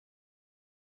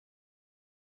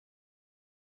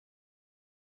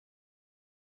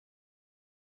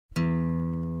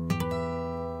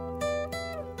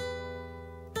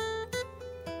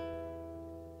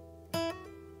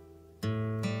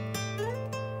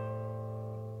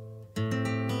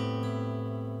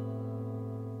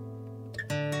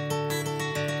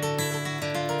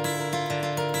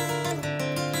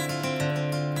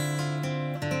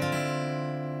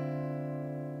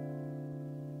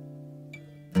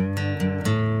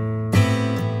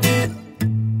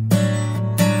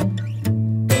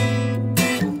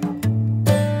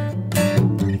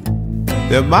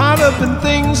There might have been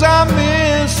things I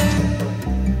missed,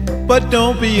 but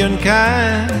don't be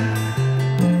unkind.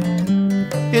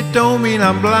 It don't mean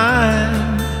I'm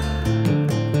blind.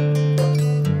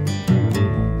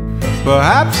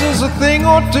 Perhaps there's a thing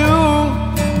or two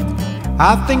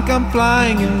I think I'm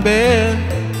flying in bed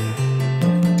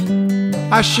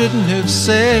I shouldn't have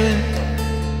said,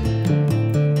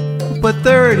 but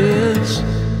there it is.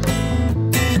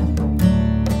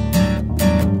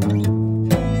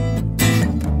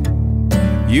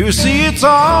 You see, it's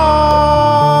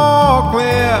all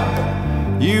clear.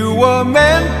 You were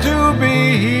meant to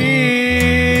be here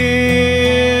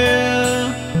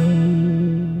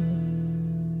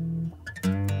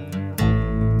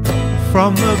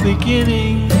from the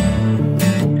beginning.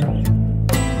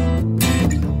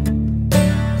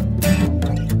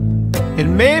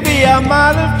 And maybe I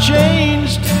might have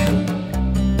changed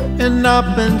and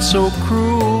not been so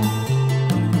cruel,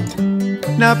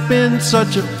 not been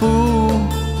such a fool.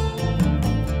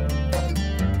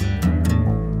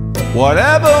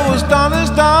 Whatever was done is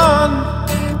done.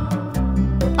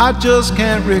 I just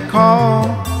can't recall.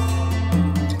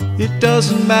 It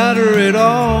doesn't matter at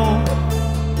all.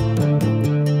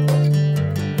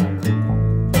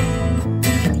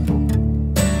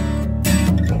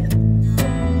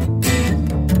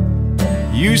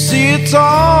 You see, it's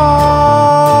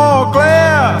all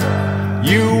clear.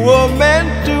 You were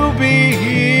meant to be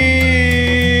here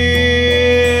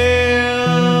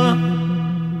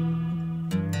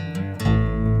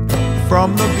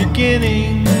from the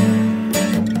beginning.